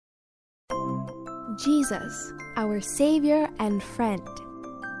Jesus, our Savior and Friend.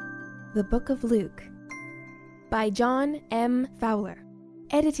 The Book of Luke by John M. Fowler.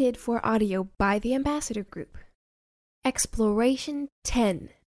 Edited for audio by the Ambassador Group. Exploration 10.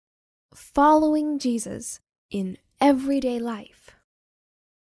 Following Jesus in everyday life.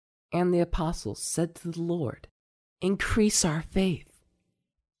 And the apostles said to the Lord, "Increase our faith."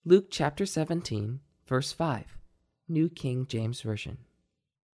 Luke chapter 17, verse 5, New King James Version.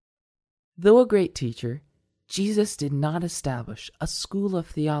 Though a great teacher, Jesus did not establish a school of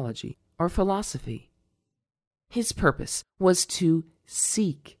theology or philosophy. His purpose was to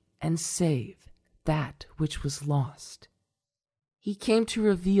seek and save that which was lost. He came to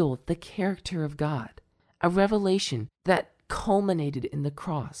reveal the character of God, a revelation that culminated in the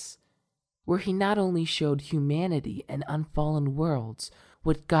cross, where he not only showed humanity and unfallen worlds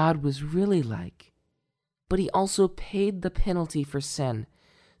what God was really like, but he also paid the penalty for sin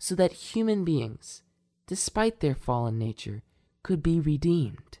so that human beings, despite their fallen nature, could be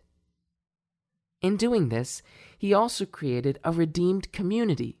redeemed. In doing this, he also created a redeemed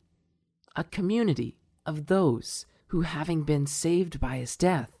community, a community of those who, having been saved by his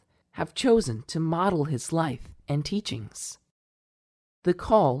death, have chosen to model his life and teachings. The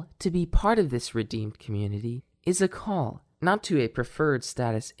call to be part of this redeemed community is a call not to a preferred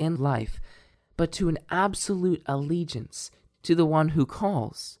status in life, but to an absolute allegiance to the one who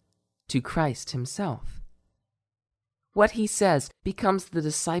calls, to Christ himself. What he says becomes the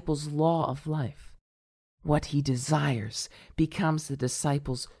disciple's law of life. What he desires becomes the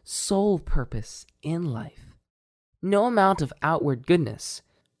disciple's sole purpose in life. No amount of outward goodness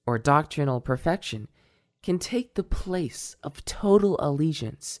or doctrinal perfection can take the place of total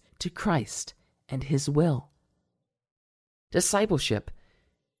allegiance to Christ and his will. Discipleship,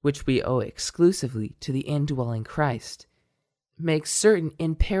 which we owe exclusively to the indwelling Christ, makes certain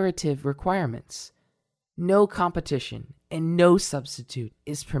imperative requirements. No competition and no substitute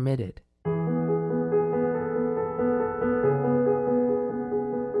is permitted.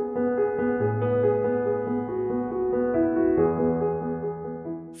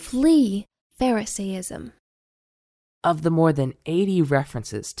 Flee Pharisaism. Of the more than 80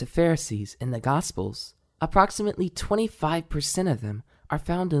 references to Pharisees in the Gospels, approximately 25% of them are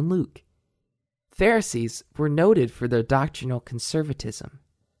found in Luke. Pharisees were noted for their doctrinal conservatism,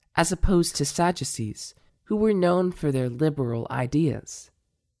 as opposed to Sadducees, who were known for their liberal ideas.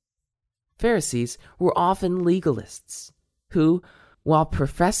 Pharisees were often legalists, who, while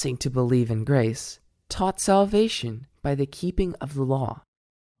professing to believe in grace, taught salvation by the keeping of the law.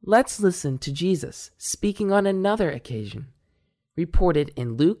 Let's listen to Jesus speaking on another occasion, reported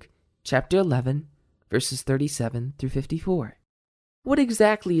in Luke chapter 11, verses 37 through 54. What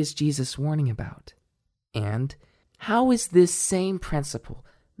exactly is Jesus warning about? And how is this same principle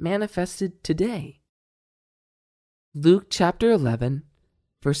manifested today? Luke chapter 11,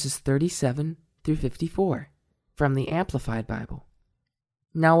 verses 37 through 54, from the Amplified Bible.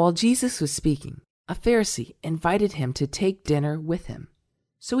 Now while Jesus was speaking, a Pharisee invited him to take dinner with him.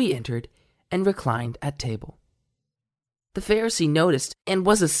 So he entered and reclined at table. The Pharisee noticed and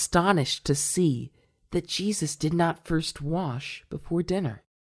was astonished to see that Jesus did not first wash before dinner.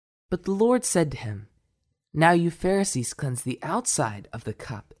 But the Lord said to him, "Now you Pharisees cleanse the outside of the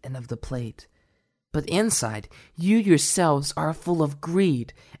cup and of the plate, but inside you yourselves are full of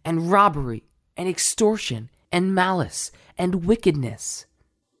greed and robbery and extortion and malice and wickedness.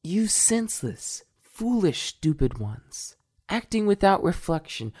 You senseless, foolish, stupid ones, acting without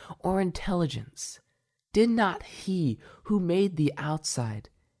reflection or intelligence. Did not he who made the outside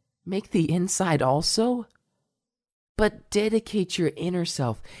make the inside also? But dedicate your inner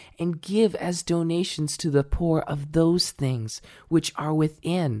self and give as donations to the poor of those things which are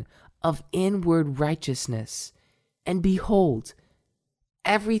within, of inward righteousness. And behold,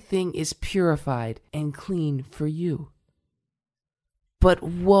 everything is purified and clean for you. But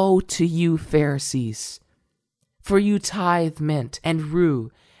woe to you, Pharisees! For you tithe mint and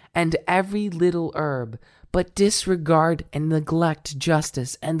rue and every little herb, but disregard and neglect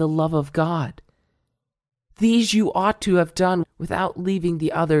justice and the love of God. These you ought to have done without leaving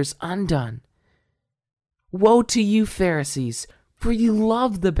the others undone. Woe to you, Pharisees, for you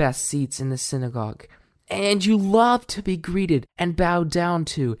love the best seats in the synagogue, and you love to be greeted and bowed down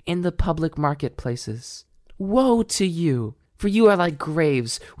to in the public marketplaces. Woe to you, for you are like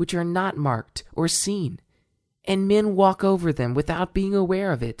graves which are not marked or seen, and men walk over them without being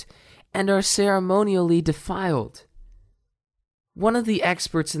aware of it, and are ceremonially defiled." One of the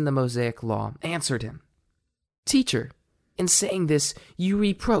experts in the Mosaic Law answered him, "Teacher, in saying this, you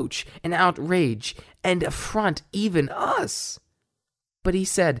reproach and outrage and affront even us." But he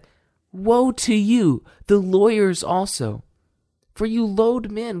said, Woe to you, the lawyers also! For you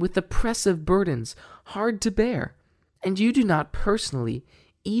load men with oppressive burdens, hard to bear, and you do not personally,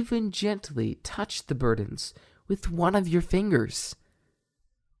 even gently, touch the burdens with one of your fingers.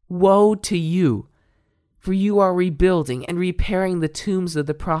 Woe to you! For you are rebuilding and repairing the tombs of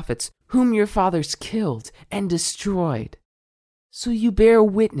the prophets, whom your fathers killed and destroyed. So you bear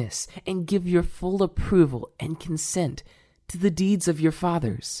witness and give your full approval and consent to the deeds of your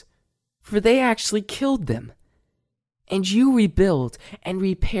fathers, for they actually killed them. And you rebuild and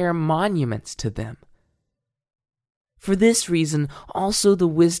repair monuments to them. For this reason also the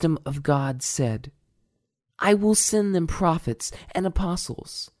wisdom of God said, I will send them prophets and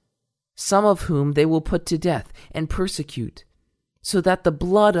apostles, some of whom they will put to death and persecute, so that the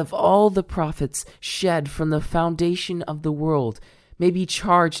blood of all the prophets shed from the foundation of the world may be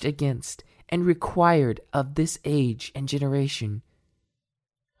charged against and required of this age and generation.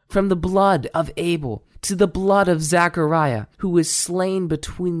 From the blood of Abel to the blood of Zachariah, who was slain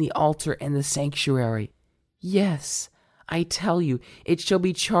between the altar and the sanctuary. Yes, I tell you, it shall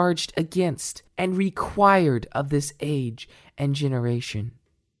be charged against and required of this age and generation.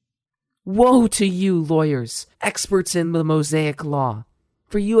 Woe to you, lawyers, experts in the Mosaic law,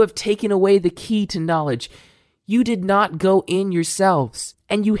 for you have taken away the key to knowledge. You did not go in yourselves,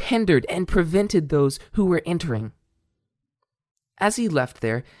 and you hindered and prevented those who were entering. As he left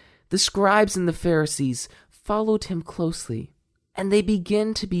there, the scribes and the Pharisees followed him closely, and they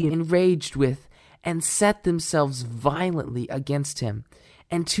began to be enraged with and set themselves violently against him,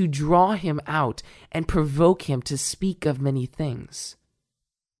 and to draw him out and provoke him to speak of many things,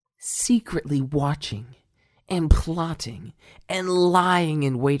 secretly watching and plotting and lying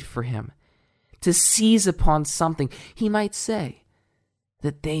in wait for him, to seize upon something he might say,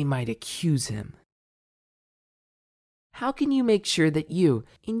 that they might accuse him. How can you make sure that you,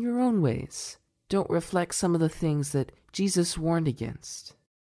 in your own ways, don't reflect some of the things that Jesus warned against?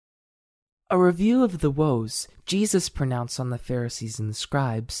 A review of the woes Jesus pronounced on the Pharisees and the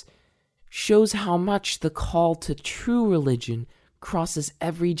scribes shows how much the call to true religion crosses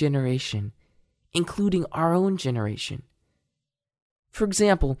every generation, including our own generation. For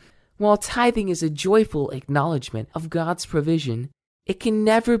example, while tithing is a joyful acknowledgement of God's provision, it can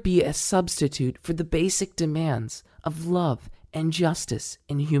never be a substitute for the basic demands of love and justice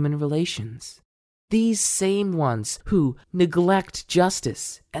in human relations. These same ones who neglect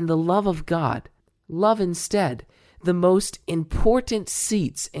justice and the love of God love instead the most important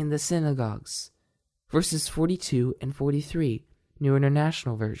seats in the synagogues. Verses 42 and 43, New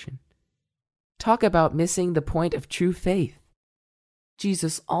International Version. Talk about missing the point of true faith.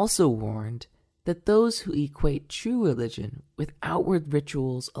 Jesus also warned that those who equate true religion with outward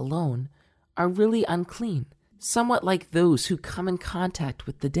rituals alone are really unclean, somewhat like those who come in contact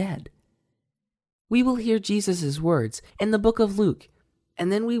with the dead. We will hear Jesus' words in the book of Luke,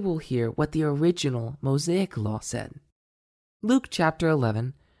 and then we will hear what the original Mosaic law said. Luke chapter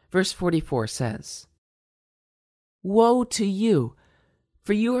 11, verse 44 says, Woe to you,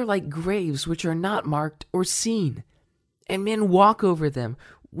 for you are like graves which are not marked or seen, and men walk over them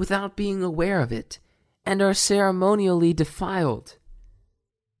without being aware of it, and are ceremonially defiled.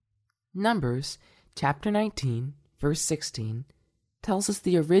 Numbers chapter 19, verse 16, tells us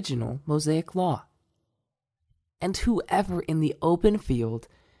the original Mosaic law. And whoever in the open field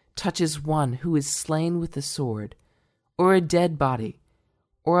touches one who is slain with the sword, or a dead body,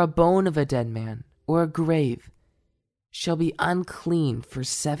 or a bone of a dead man, or a grave, shall be unclean for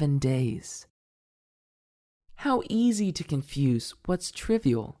 7 days. How easy to confuse what's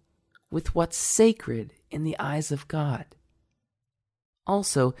trivial with what's sacred in the eyes of God.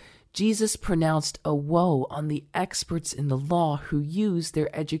 Also, Jesus pronounced a woe on the experts in the law who use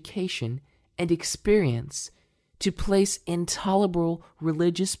their education and experience to place intolerable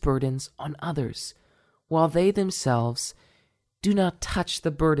religious burdens on others, while they themselves do not touch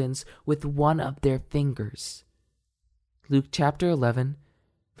the burdens with one of their fingers. Luke chapter 11,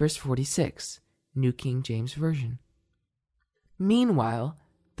 verse 46, New King James Version. Meanwhile,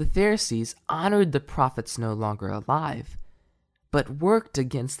 the Pharisees honored the prophets no longer alive, but worked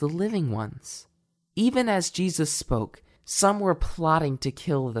against the living ones. Even as Jesus spoke, some were plotting to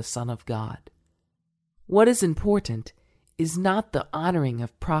kill the Son of God. What is important is not the honoring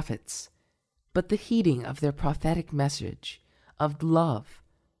of prophets, but the heeding of their prophetic message of love,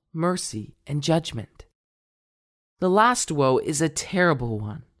 mercy, and judgment. The last woe is a terrible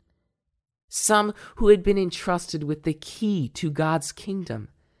one. Some who had been entrusted with the key to God's kingdom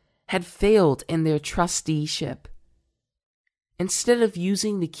had failed in their trusteeship. Instead of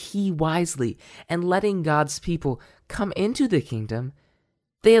using the key wisely and letting God's people come into the kingdom,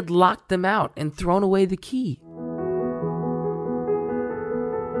 They had locked them out and thrown away the key.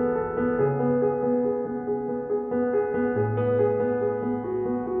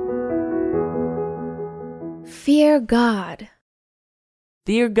 Fear God.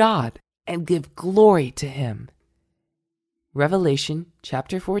 Fear God and give glory to Him. Revelation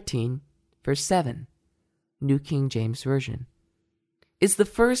chapter 14, verse 7, New King James Version, is the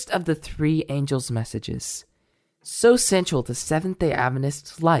first of the three angels' messages, so central to Seventh-day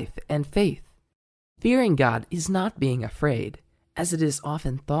Adventist life and faith. Fearing God is not being afraid, as it is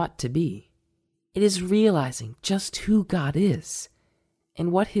often thought to be. It is realizing just who God is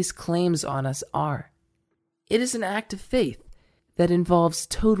and what His claims on us are. It is an act of faith that involves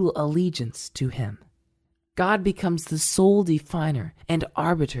total allegiance to Him. God becomes the sole definer and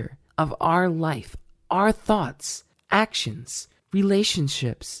arbiter of our life, our thoughts, actions,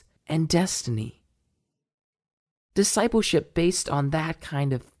 relationships, and destiny. Discipleship based on that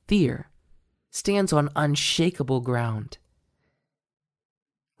kind of fear stands on unshakable ground.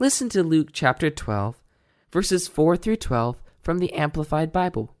 Listen to Luke chapter 12, verses 4 through 12 from the Amplified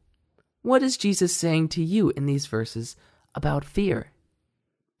Bible. What is Jesus saying to you in these verses about fear?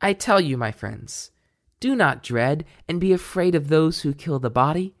 I tell you, my friends, do not dread and be afraid of those who kill the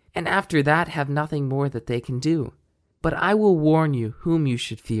body, and after that have nothing more that they can do. But I will warn you whom you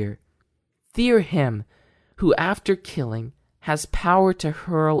should fear. Fear him who after killing has power to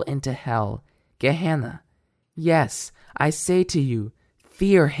hurl into hell, Gehenna. Yes, I say to you,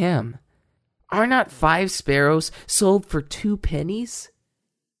 fear him. Are not 5 sparrows sold for 2 pennies?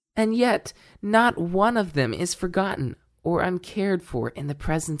 And yet not one of them is forgotten or uncared for in the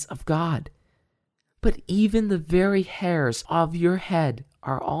presence of God. But even the very hairs of your head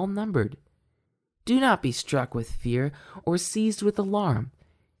are all numbered. Do not be struck with fear or seized with alarm.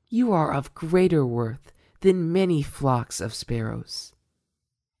 You are of greater worth than many flocks of sparrows.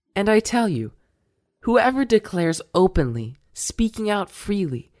 And I tell you, whoever declares openly, speaking out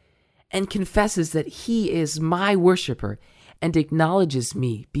freely, and confesses that he is my worshiper and acknowledges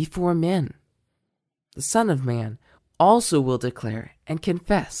me before men, the Son of Man also will declare and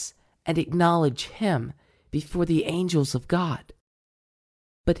confess and acknowledge him before the angels of God.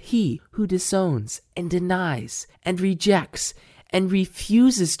 But he who disowns and denies and rejects and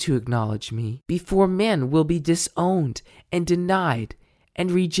refuses to acknowledge me before men will be disowned and denied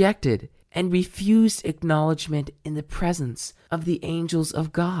and rejected and refused acknowledgement in the presence of the angels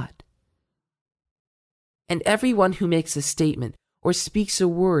of God. And everyone who makes a statement or speaks a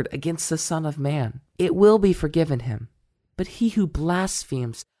word against the Son of Man, it will be forgiven him. But he who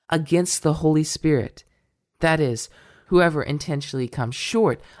blasphemes against the Holy Spirit, that is, whoever intentionally comes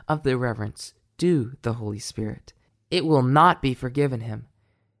short of the reverence due the Holy Spirit, it will not be forgiven him.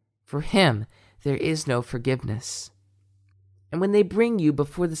 For him there is no forgiveness. And when they bring you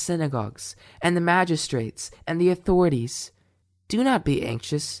before the synagogues and the magistrates and the authorities, do not be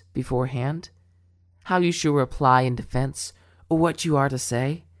anxious beforehand how you shall reply in defense or what you are to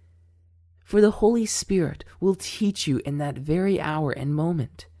say. For the Holy Spirit will teach you in that very hour and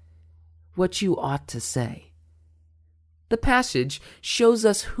moment what you ought to say. The passage shows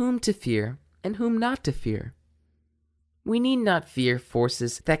us whom to fear and whom not to fear. We need not fear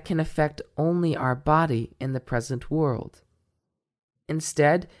forces that can affect only our body in the present world.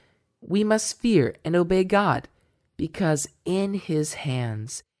 Instead, we must fear and obey God, because in His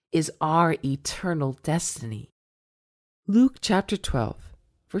hands is our eternal destiny. Luke chapter 12,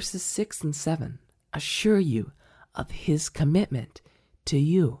 verses 6 and 7 assure you of His commitment to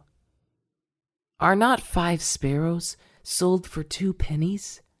you. Are not 5 sparrows sold for 2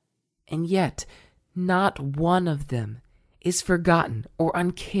 pennies? And yet not one of them is forgotten or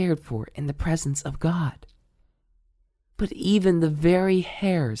uncared for in the presence of God. But even the very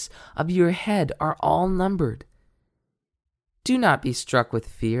hairs of your head are all numbered. Do not be struck with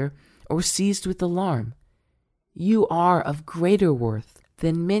fear or seized with alarm. You are of greater worth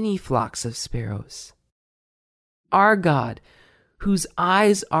than many flocks of sparrows. Our God, whose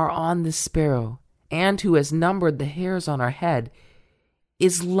eyes are on the sparrow and who has numbered the hairs on our head,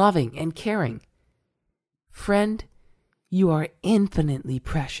 is loving and caring. Friend, you are infinitely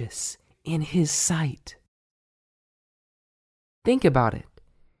precious in His sight. Think about it.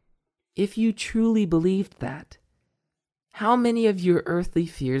 If you truly believed that, how many of your earthly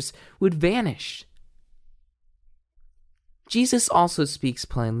fears would vanish? Jesus also speaks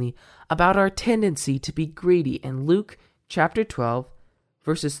plainly about our tendency to be greedy in Luke chapter 12,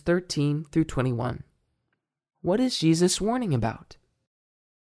 verses 13 through 21. What is Jesus warning about?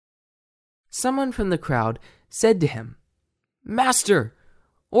 Someone from the crowd said to him, "Master,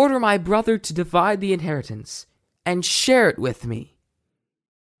 order my brother to divide the inheritance and share it with me."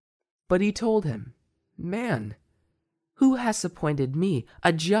 But he told him, "Man, who has appointed me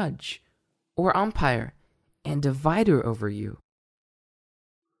a judge or umpire and divider over you?"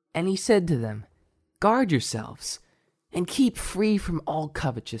 And he said to them, "Guard yourselves and keep free from all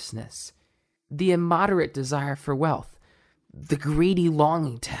covetousness, the immoderate desire for wealth, the greedy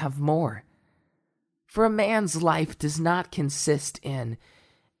longing to have more. For a man's life does not consist in,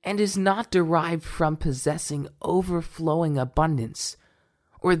 and is not derived from possessing overflowing abundance,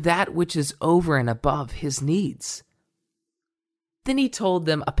 or that which is over and above his needs." Then he told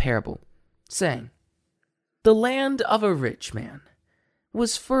them a parable, saying, "The land of a rich man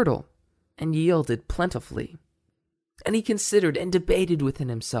was fertile and yielded plentifully. And he considered and debated within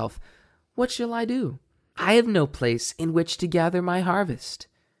himself, 'What shall I do? I have no place in which to gather my harvest.'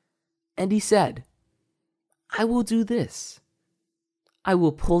 And he said, 'I will do this. I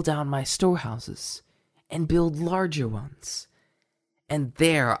will pull down my storehouses and build larger ones, and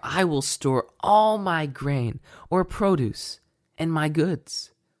there I will store all my grain or produce and my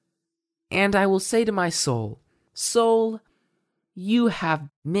goods. And I will say to my soul, Soul, you have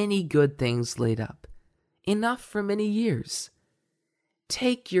many good things laid up, enough for many years.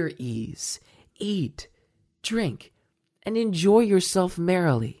 Take your ease, eat, drink, and enjoy yourself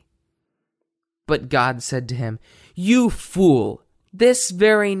merrily.' But God said to him, 'You fool, this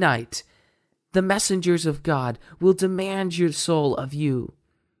very night the messengers of God will demand your soul of you,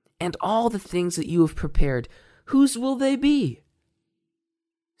 and all the things that you have prepared, whose will they be?'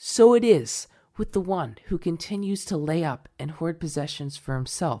 So it is with the one who continues to lay up and hoard possessions for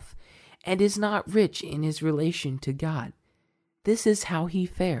himself, and is not rich in his relation to God. This is how he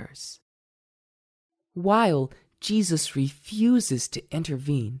fares." While Jesus refuses to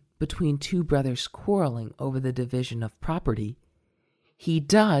intervene between two brothers quarreling over the division of property, he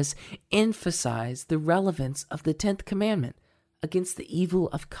does emphasize the relevance of the 10th commandment against the evil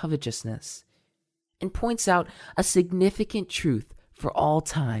of covetousness, and points out a significant truth for all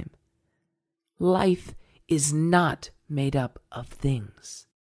time. Life is not made up of things.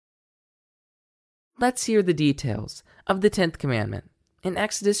 Let's hear the details of the 10th commandment in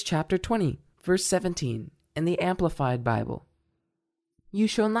Exodus chapter 20, verse 17 in the Amplified Bible. "You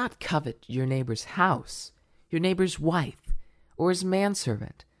shall not covet your neighbor's house, your neighbor's wife, or his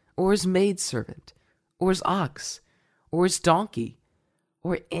manservant, or his maidservant, or his ox, or his donkey,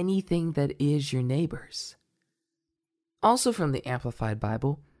 or anything that is your neighbor's." Also from the Amplified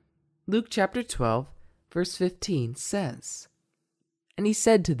Bible, Luke chapter 12, verse 15 says, "And he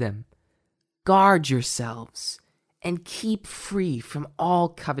said to them, Guard yourselves and keep free from all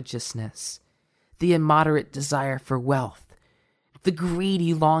covetousness, the immoderate desire for wealth, the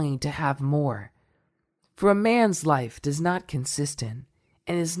greedy longing to have more. For a man's life does not consist in,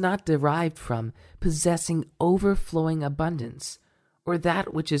 and is not derived from, possessing overflowing abundance, or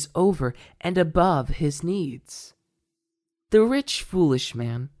that which is over and above his needs. The rich, foolish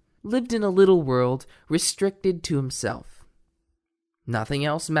man lived in a little world restricted to himself. Nothing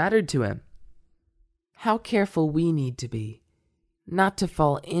else mattered to him. How careful we need to be not to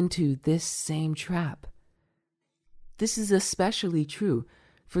fall into this same trap. This is especially true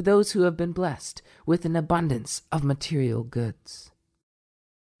for those who have been blessed with an abundance of material goods.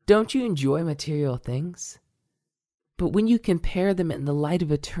 Don't you enjoy material things? But when you compare them in the light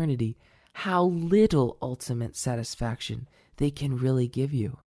of eternity, how little ultimate satisfaction they can really give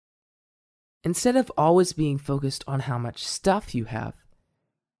you. Instead of always being focused on how much stuff you have,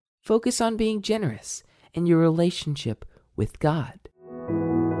 focus on being generous in your relationship with God.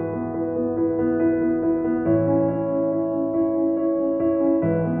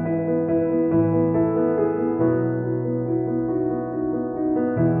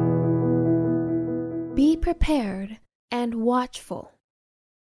 Be prepared and watchful.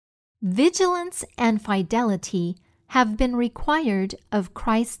 Vigilance and fidelity have been required of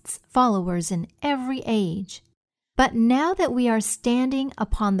Christ's followers in every age. But now that we are standing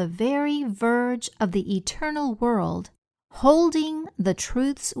upon the very verge of the eternal world, holding the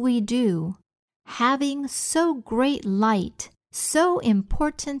truths we do, having so great light, so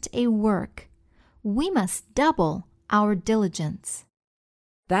important a work, we must double our diligence.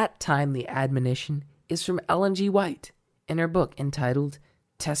 That timely admonition is from Ellen G. White in her book entitled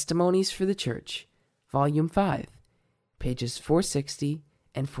Testimonies for the Church, Volume 5, pages 460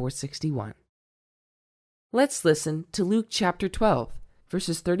 and 461. Let's listen to Luke chapter 12,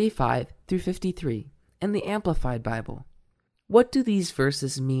 verses 35 through 53 in the Amplified Bible. What do these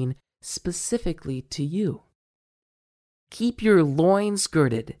verses mean specifically to you? Keep your loins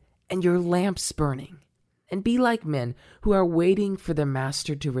girded and your lamps burning, and be like men who are waiting for their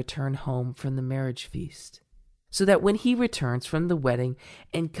master to return home from the marriage feast. so that when he returns from the wedding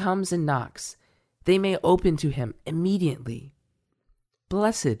and comes and knocks, they may open to him immediately.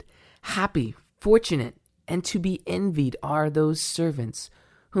 Blessed, happy, fortunate, and to be envied are those servants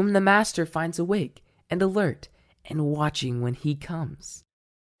whom the master finds awake and alert and watching when he comes.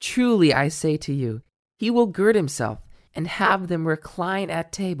 Truly I say to you, he will gird himself and have them recline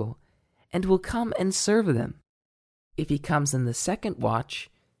at table, and will come and serve them. If he comes in the second watch,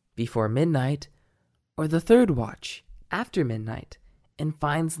 before midnight, or the third watch, after midnight, and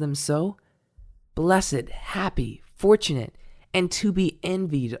finds them so, blessed, happy, fortunate, and to be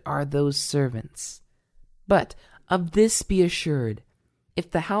envied are those servants. But of this be assured,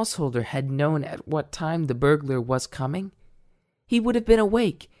 if the householder had known at what time the burglar was coming, he would have been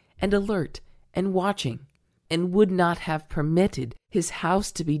awake and alert and watching, and would not have permitted his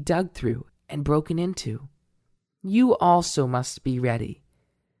house to be dug through and broken into. You also must be ready,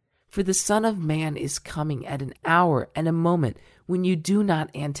 for the Son of Man is coming at an hour and a moment when you do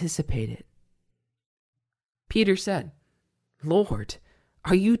not anticipate it. Peter said, Lord,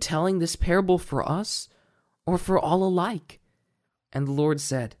 are you telling this parable for us, or for all alike? And the Lord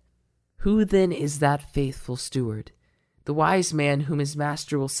said, Who then is that faithful steward, the wise man whom his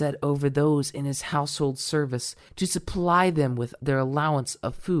master will set over those in his household service to supply them with their allowance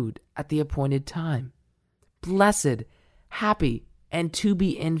of food at the appointed time? Blessed, happy, and to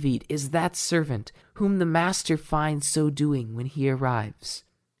be envied is that servant whom the master finds so doing when he arrives.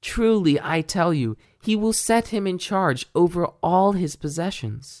 Truly, I tell you, he will set him in charge over all his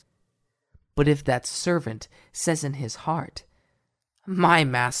possessions. But if that servant says in his heart, My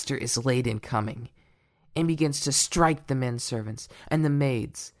master is late in coming, and begins to strike the men servants and the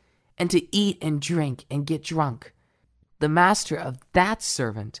maids, and to eat and drink and get drunk, the master of that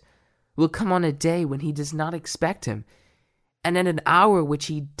servant will come on a day when he does not expect him, and at an hour which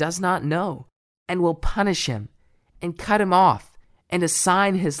he does not know, and will punish him, and cut him off, and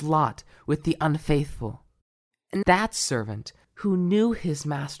assign his lot with the unfaithful. And that servant who knew his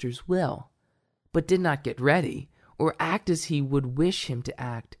master's will, but did not get ready, or act as he would wish him to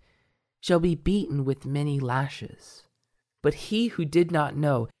act, shall be beaten with many lashes. But he who did not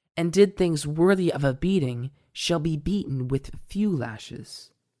know, and did things worthy of a beating, shall be beaten with few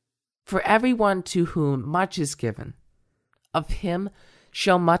lashes. For everyone to whom much is given, of him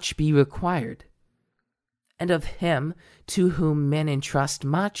shall much be required. And of him to whom men entrust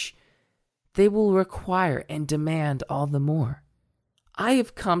much, they will require and demand all the more. I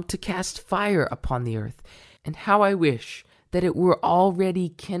have come to cast fire upon the earth, and how I wish that it were already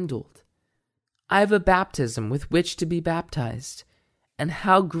kindled. I have a baptism with which to be baptized, and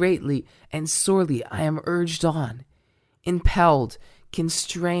how greatly and sorely I am urged on, impelled,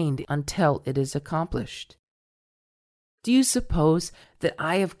 constrained until it is accomplished. Do you suppose that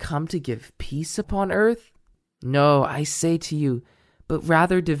I have come to give peace upon earth? No, I say to you, but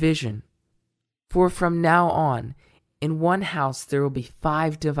rather division. For from now on, in one house there will be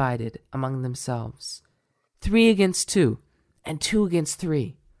 5 divided among themselves, 3 against 2, and 2 against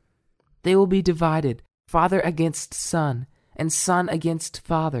 3. They will be divided, father against son, and son against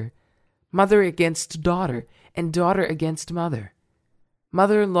father, mother against daughter, and daughter against mother,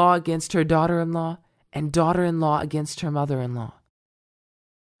 mother-in-law against her daughter-in-law, and daughter-in-law against her mother-in-law.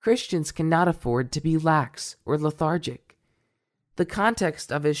 Christians cannot afford to be lax or lethargic. The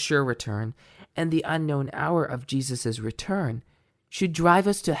context of his sure return and the unknown hour of Jesus' return should drive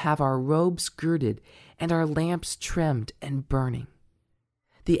us to have our robes girded and our lamps trimmed and burning.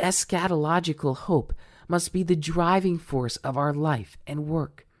 The eschatological hope must be the driving force of our life and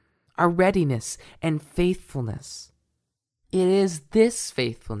work, our readiness and faithfulness. It is this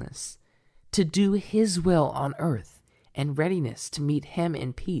faithfulness to do his will on earth and readiness to meet him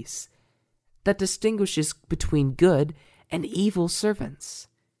in peace that distinguishes between good and evil servants.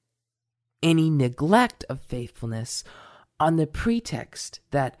 Any neglect of faithfulness on the pretext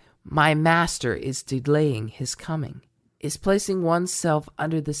that my master is delaying his coming is placing oneself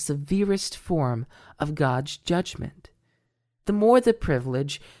under the severest form of God's judgment. The more the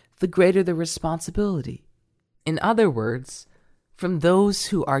privilege, the greater the responsibility. In other words, from those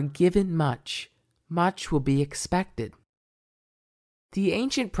who are given much, much will be expected. The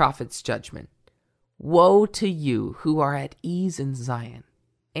ancient prophet's judgment, Woe to you who are at ease in Zion,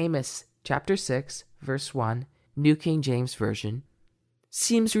 Amos chapter 6, verse 1, New King James Version,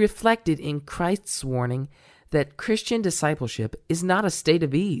 seems reflected in Christ's warning that Christian discipleship is not a state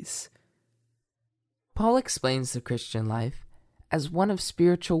of ease. Paul explains the Christian life as one of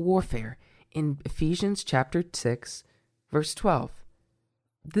spiritual warfare in Ephesians chapter 6, verse 12.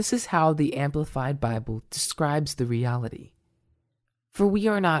 This is how the Amplified Bible describes the reality. For we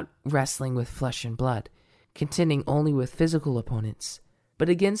are not wrestling with flesh and blood, contending only with physical opponents, but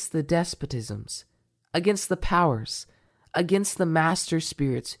against the despotisms, against the powers, against the master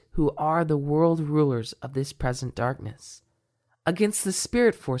spirits who are the world rulers of this present darkness, against the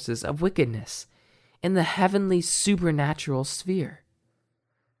spirit forces of wickedness in the heavenly supernatural sphere.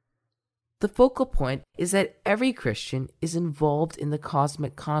 The focal point is that every Christian is involved in the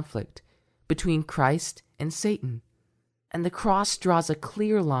cosmic conflict between Christ and Satan, and the cross draws a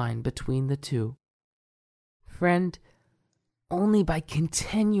clear line between the two. Friend, only by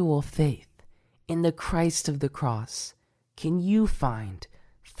continual faith in the Christ of the cross can you find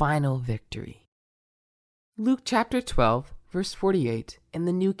final victory. Luke chapter 12, verse 48 in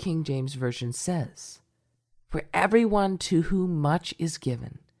the New King James Version says, "For everyone to whom much is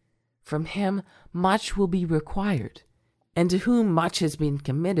given, from him much will be required, and to whom much has been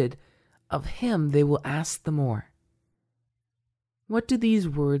committed, of him they will ask the more." What do these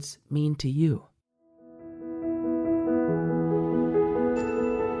words mean to you?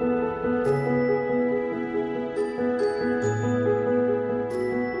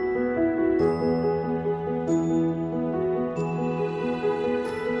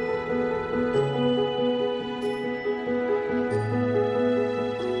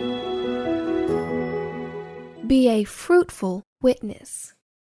 Be a fruitful witness.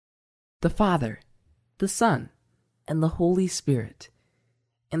 The Father, the Son, and the Holy Spirit,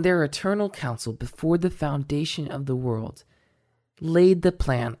 in their eternal counsel before the foundation of the world, laid the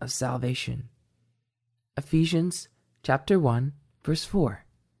plan of salvation. Ephesians chapter 1, verse 4.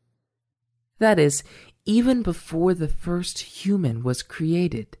 That is, even before the first human was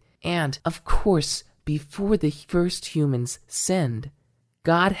created, and, of course, before the first humans sinned,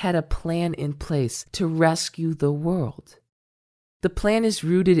 God had a plan in place to rescue the world. The plan is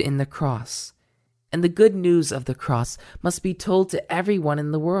rooted in the cross, and the good news of the cross must be told to everyone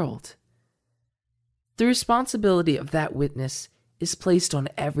in the world. The responsibility of that witness is placed on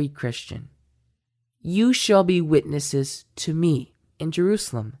every Christian. You shall be witnesses to me in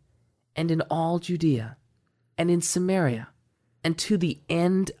Jerusalem, and in all Judea, and in Samaria, and to the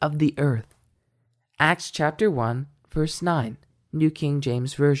end of the earth. Acts chapter 1, verse 9, New King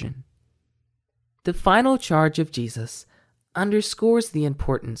James Version. The final charge of Jesus underscores the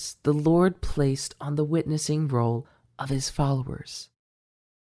importance the Lord placed on the witnessing role of his followers.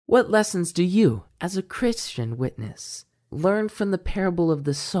 What lessons do you, as a Christian witness, learn from the parable of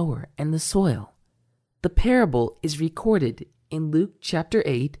the sower and the soil? The parable is recorded in Luke chapter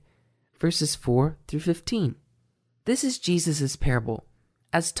 8, verses 4 through 15. This is Jesus' parable,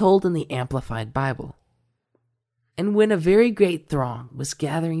 as told in the Amplified Bible. And when a very great throng was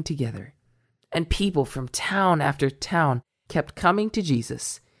gathering together, and people from town after town kept coming to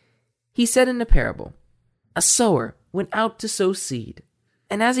Jesus, he said in a parable, "A sower went out to sow seed,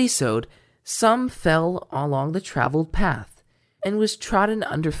 and as he sowed, some fell along the traveled path, and was trodden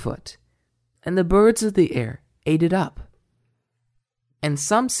underfoot, and the birds of the air ate it up. And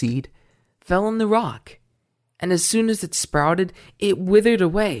some seed fell on the rock, and as soon as it sprouted, it withered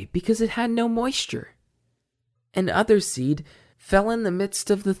away, because it had no moisture. And other seed fell in the midst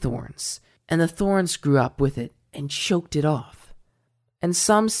of the thorns, and the thorns grew up with it and choked it off. And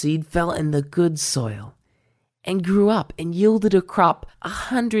some seed fell in the good soil, and grew up and yielded a crop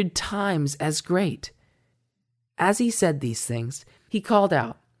 100 times as great." As he said these things, he called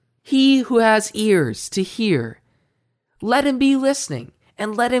out, "He who has ears to hear, let him be listening,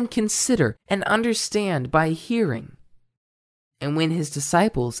 and let him consider and understand by hearing." And when his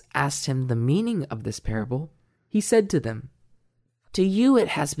disciples asked him the meaning of this parable, he said to them, "To you it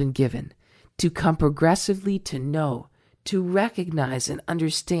has been given to come progressively to know, to recognize and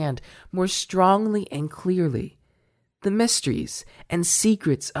understand more strongly and clearly the mysteries and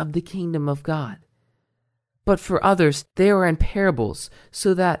secrets of the kingdom of God. But for others they are in parables,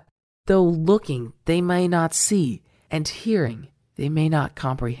 so that, though looking they may not see, and hearing they may not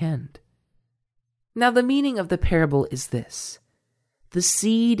comprehend." Now the meaning of the parable is this: the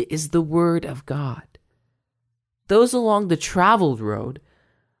seed is the word of God. Those along the traveled road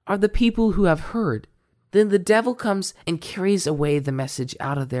are the people who have heard. Then the devil comes and carries away the message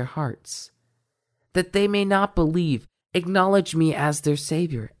out of their hearts, that they may not believe, acknowledge me as their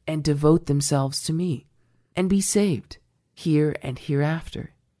Savior, and devote themselves to me, and be saved, here and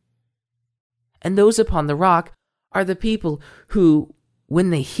hereafter. And those upon the rock are the people who, when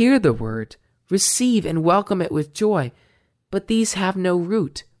they hear the word, receive and welcome it with joy, but these have no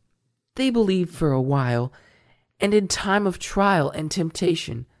root. They believe for a while, and in time of trial and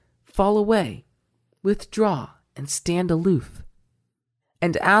temptation fall away, withdraw, and stand aloof.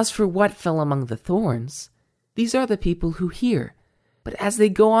 And as for what fell among the thorns, these are the people who hear, But as they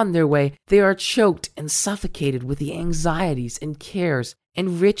go on their way, they are choked and suffocated with the anxieties and cares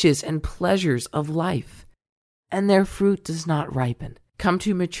and riches and pleasures of life, and their fruit does not ripen, come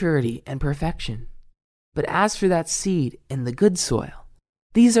to maturity and perfection. But as for that seed in the good soil,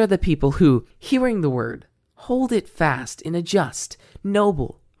 these are the people who, hearing the word, hold it fast in a just,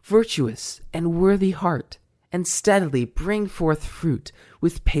 noble, virtuous, and worthy heart, and steadily bring forth fruit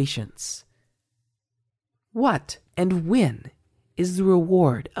with patience. What and when is the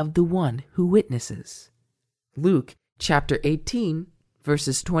reward of the one who witnesses? Luke chapter 18,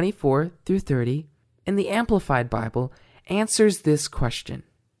 verses 24 through 30, in the Amplified Bible, answers this question.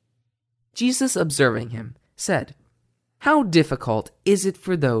 Jesus, observing him, said, "How difficult is it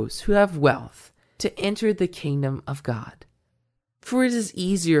for those who have wealth to enter the kingdom of God? For it is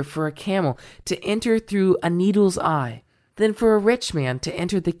easier for a camel to enter through a needle's eye than for a rich man to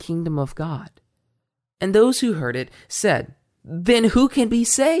enter the kingdom of God." And those who heard it said, "Then who can be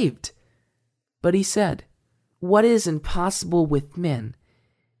saved?" But he said, "What is impossible with men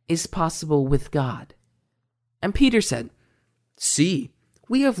is possible with God." And Peter said, "See,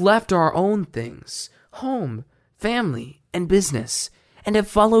 we have left our own things, home, family, and business, and have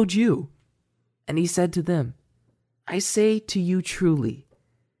followed you." And he said to them, "I say to you truly,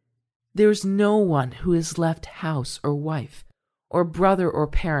 there is no one who has left house or wife, or brother or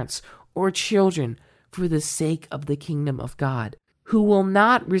parents, or children for the sake of the kingdom of God, who will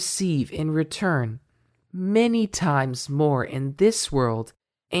not receive in return many times more in this world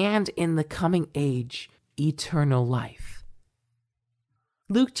and in the coming age eternal life."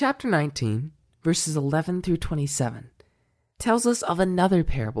 Luke chapter 19, verses 11 through 27, tells us of another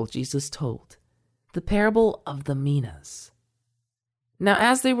parable Jesus told, the parable of the minas. Now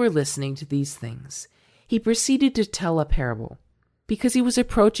as they were listening to these things, he proceeded to tell a parable, because he was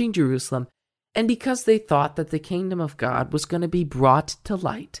approaching Jerusalem, and because they thought that the kingdom of God was going to be brought to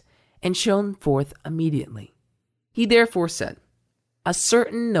light and shown forth immediately. He therefore said, "A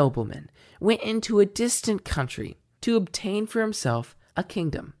certain nobleman went into a distant country to obtain for himself a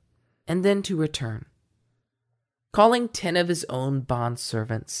kingdom, and then to return. Calling 10 of his own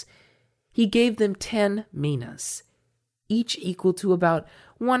bondservants, he gave them 10 minas, each equal to about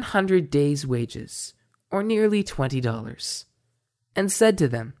 100 days' wages, or nearly $20, and said to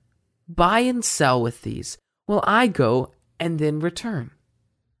them, 'Buy and sell with these, while I go and then return.'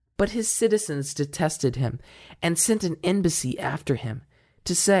 But his citizens detested him and sent an embassy after him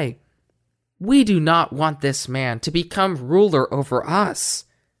to say, 'We do not want this man to become ruler over us.'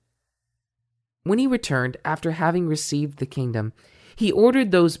 When he returned after having received the kingdom, he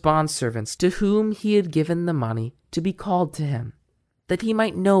ordered those bondservants to whom he had given the money to be called to him, that he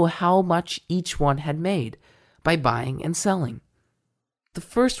might know how much each one had made by buying and selling. The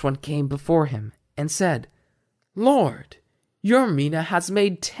first one came before him and said, 'Lord, your mina has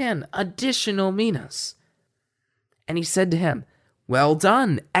made 10 additional minas.' And he said to him, 'Well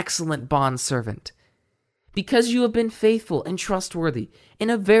done, excellent bondservant. Because you have been faithful and trustworthy in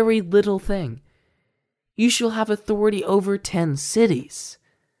a very little thing, you shall have authority over 10 cities.'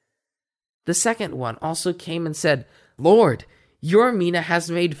 The second one also came and said, 'Lord, your mina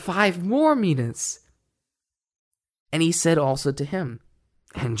has made 5 more minas.' And he said also to him,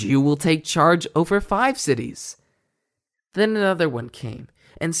 'And you will take charge over 5 cities.' Then another one came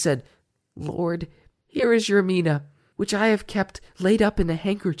and said, 'Lord, here is your mina, which I have kept laid up in a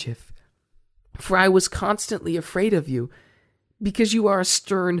handkerchief. For I was constantly afraid of you, because you are a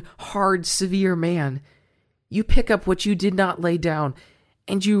stern, hard, severe man. You pick up what you did not lay down,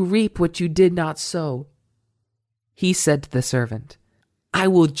 and you reap what you did not sow.' He said to the servant, 'I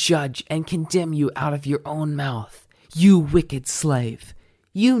will judge and condemn you out of your own mouth, you wicked slave.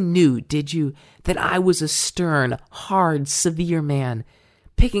 You knew, did you, that I was a stern, hard, severe man,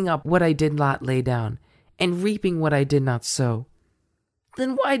 picking up what I did not lay down, and reaping what I did not sow?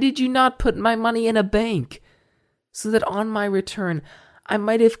 Then why did you not put my money in a bank, so that on my return I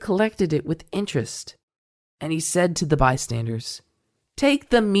might have collected it with interest?' And he said to the bystanders, 'Take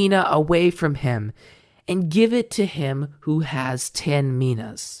the mina away from him, and give it to him who has 10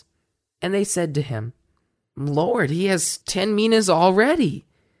 minas. And they said to him, 'Lord, he has 10 minas already.'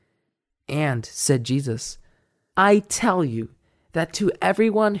 And, said Jesus, 'I tell you that to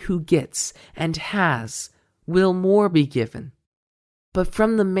everyone who gets and has will more be given. But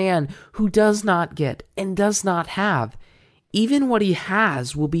from the man who does not get and does not have, even what he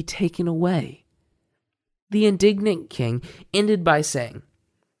has will be taken away.' The indignant king ended by saying,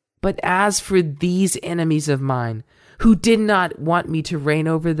 'But as for these enemies of mine, who did not want me to reign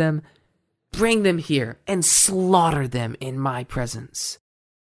over them, bring them here and slaughter them in my presence.'"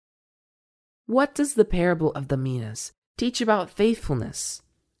 What does the parable of the minas teach about faithfulness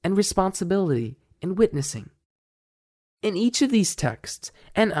and responsibility in witnessing. In each of these texts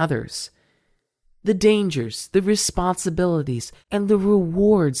and others, the dangers, the responsibilities, and the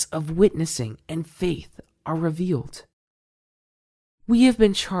rewards of witnessing and faith are revealed. We have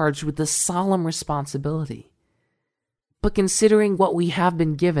been charged with the solemn responsibility. But considering what we have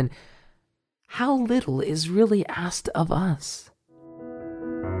been given, how little is really asked of us?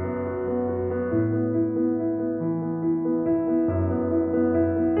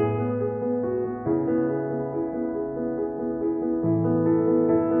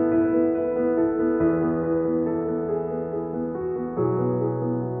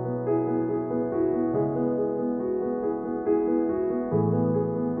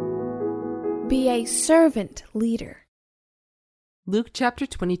 Be a servant leader. Luke chapter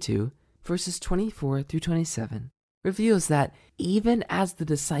 22, verses 24 through 27, reveals that even as the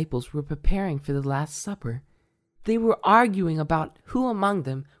disciples were preparing for the Last Supper, they were arguing about who among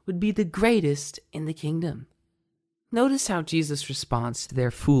them would be the greatest in the kingdom. Notice how Jesus responds to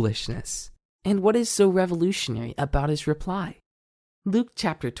their foolishness, and what is so revolutionary about his reply. Luke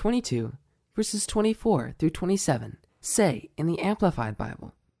chapter 22, verses 24 through 27 say in the Amplified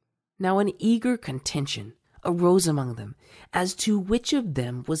Bible, "Now an eager contention arose among them as to which of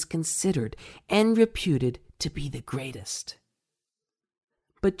them was considered and reputed to be the greatest.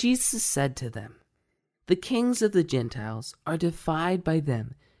 But Jesus said to them, The kings of the Gentiles are defied by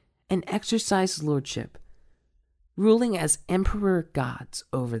them and exercise lordship, ruling as emperor gods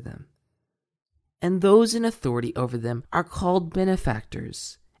over them. And those in authority over them are called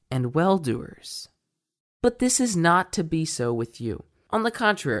benefactors and well-doers. But this is not to be so with you. On the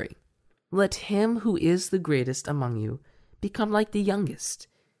contrary, let him who is the greatest among you become like the youngest,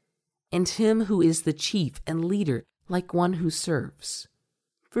 and him who is the chief and leader like one who serves.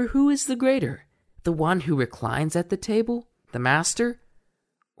 For who is the greater, the one who reclines at the table, the master,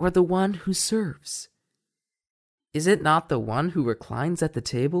 or the one who serves? Is it not the one who reclines at the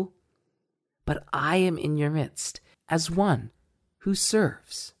table? But I am in your midst as one who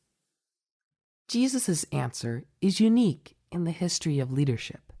serves." Jesus' answer is unique in the history of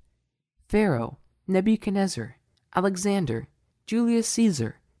leadership. Pharaoh, Nebuchadnezzar, Alexander, Julius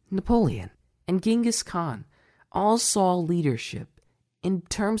Caesar, Napoleon, and Genghis Khan all saw leadership in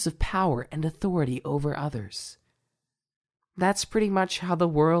terms of power and authority over others. That's pretty much how the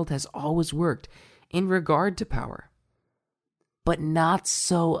world has always worked in regard to power. But not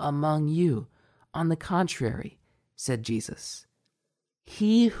so among you. On the contrary, said Jesus,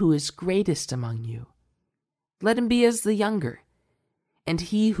 he who is greatest among you, let him be as the younger, and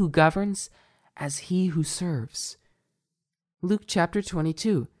he who governs as he who serves. Luke chapter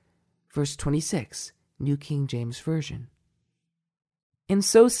 22, verse 26, New King James Version. In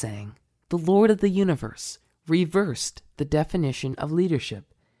so saying, the Lord of the universe reversed the definition of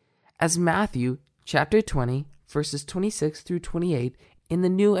leadership, as Matthew chapter 20, verses 26 through 28 in the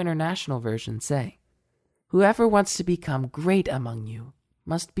New International Version say, "Whoever wants to become great among you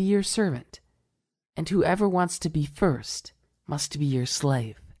must be your servant, and whoever wants to be first must be your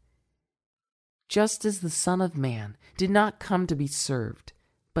slave. Just as the Son of Man did not come to be served,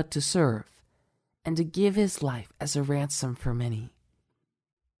 but to serve, and to give his life as a ransom for many."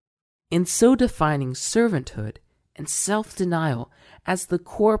 In so defining servanthood and self-denial as the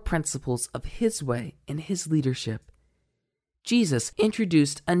core principles of his way and his leadership, Jesus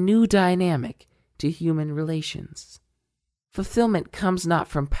introduced a new dynamic to human relations. Fulfillment comes not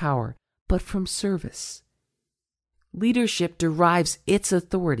from power, but from service. Leadership derives its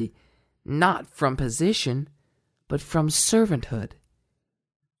authority not from position, but from servanthood.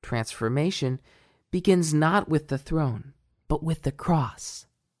 Transformation begins not with the throne, but with the cross.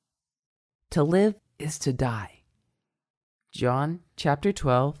 To live is to die. John chapter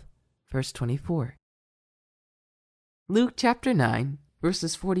 12, verse 24. Luke chapter 9,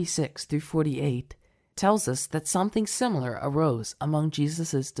 verses 46 through 48 tells us that something similar arose among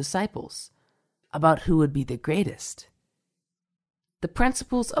Jesus' disciples about who would be the greatest. The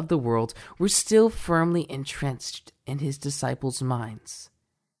principles of the world were still firmly entrenched in his disciples' minds.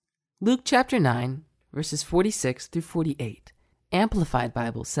 Luke chapter 9, verses 46 through 48, Amplified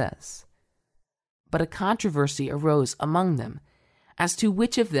Bible says, "But a controversy arose among them as to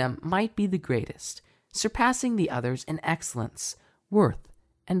which of them might be the greatest, surpassing the others in excellence, worth,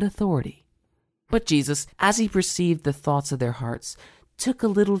 and authority. But Jesus, as he perceived the thoughts of their hearts, took a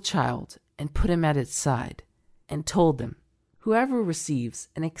little child and put him at its side, and told them, Whoever receives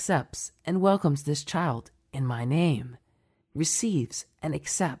and accepts and welcomes this child in my name, receives and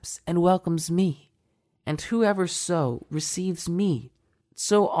accepts and welcomes me. And whoever so receives me,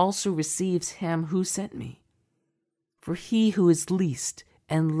 so also receives him who sent me. For he who is least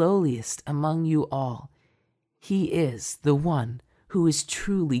and lowliest among you all, he is the one who is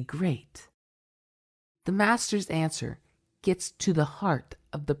truly great. The Master's answer gets to the heart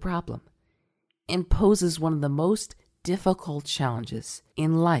of the problem and poses one of the most difficult challenges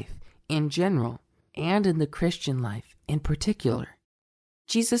in life in general and in the Christian life in particular.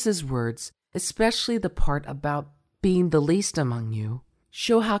 Jesus' words, especially the part about being the least among you,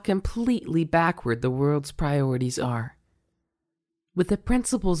 show how completely backward the world's priorities are. With the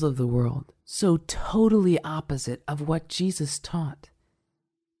principles of the world so totally opposite of what Jesus taught,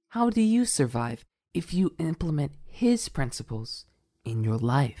 how do you survive if you implement his principles in your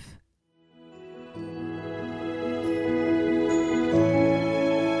life?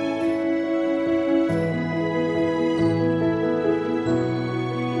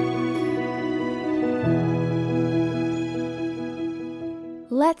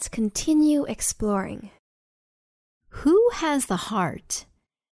 Let's continue exploring. Who has the heart?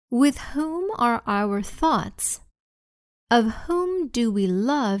 With whom are our thoughts? Of whom do we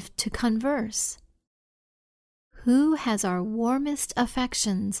love to converse? Who has our warmest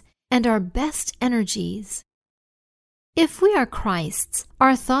affections and our best energies? If we are Christ's,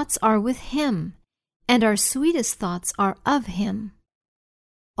 our thoughts are with him, and our sweetest thoughts are of him.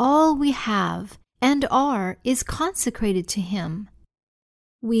 All we have and are is consecrated to him.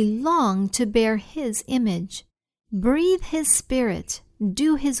 We long to bear his image, breathe his spirit,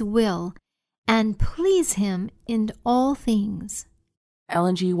 do his will, and please him in all things.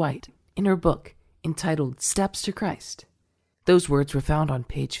 Ellen G. White, in her book entitled Steps to Christ. Those words were found on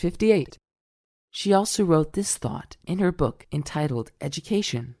page 58. She also wrote this thought in her book entitled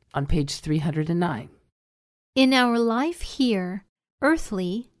Education on page 309. In our life here,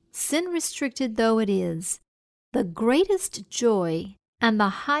 earthly, sin-restricted though it is, the greatest joy and the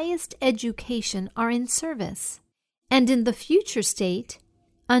highest education are in service, and in the future state,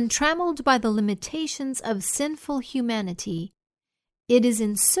 untrammeled by the limitations of sinful humanity, it is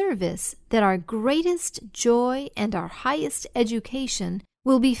in service that our greatest joy and our highest education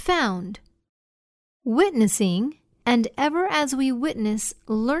will be found. Witnessing, and ever as we witness,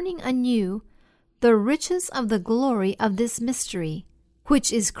 learning anew the riches of the glory of this mystery,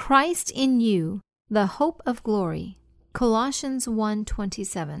 which is Christ in you, the hope of glory. Colossians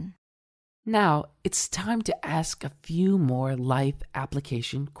 1:27. Now it's time to ask a few more life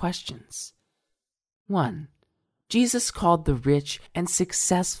application questions. 1. Jesus called the rich and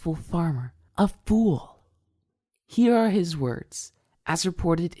successful farmer a fool. Here are his words, as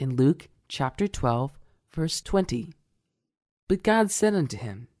reported in Luke chapter 12, verse 20. But God said unto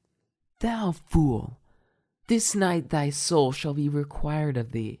him, Thou fool, this night thy soul shall be required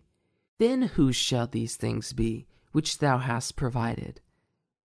of thee. Then whose shall these things be which thou hast provided?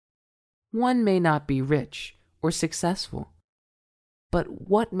 One may not be rich or successful, but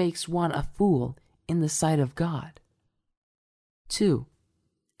what makes one a fool in the sight of God? 2.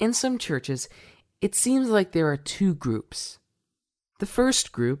 In some churches, it seems like there are two groups. The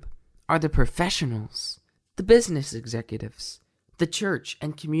first group are the professionals, the business executives, the church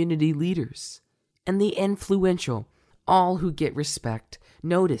and community leaders, and the influential, all who get respect,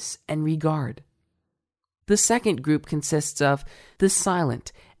 notice, and regard. The second group consists of the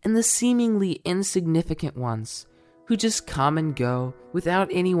silent and the seemingly insignificant ones who just come and go without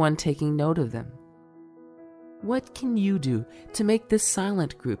anyone taking note of them. What can you do to make this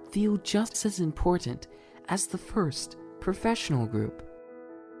silent group feel just as important as the first professional group?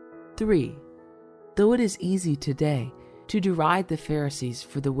 3. Though it is easy today to deride the Pharisees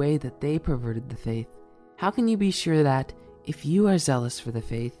for the way that they perverted the faith, how can you be sure that, if you are zealous for the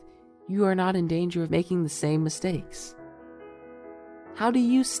faith, you are not in danger of making the same mistakes? How do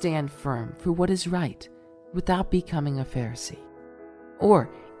you stand firm for what is right without becoming a Pharisee? Or,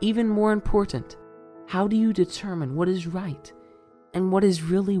 even more important, how do you determine what is right and what is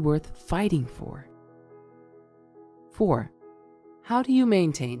really worth fighting for? 4. How do you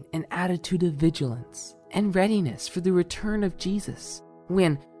maintain an attitude of vigilance and readiness for the return of Jesus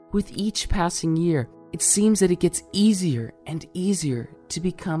when, with each passing year, it seems that it gets easier and easier to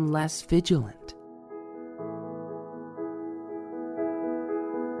become less vigilant?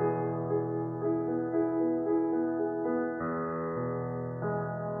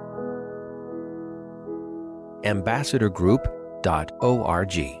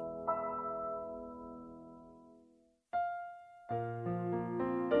 ambassadorgroup.org.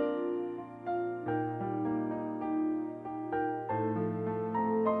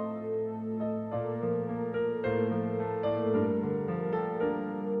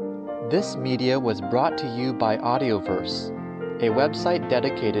 This media was brought to you by Audioverse, a website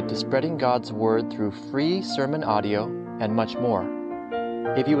dedicated to spreading God's Word through free sermon audio and much more.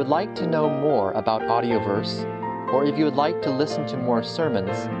 If you would like to know more about Audioverse, or if you would like to listen to more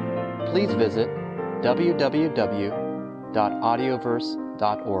sermons, please visit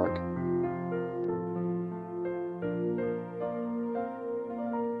www.audioverse.org.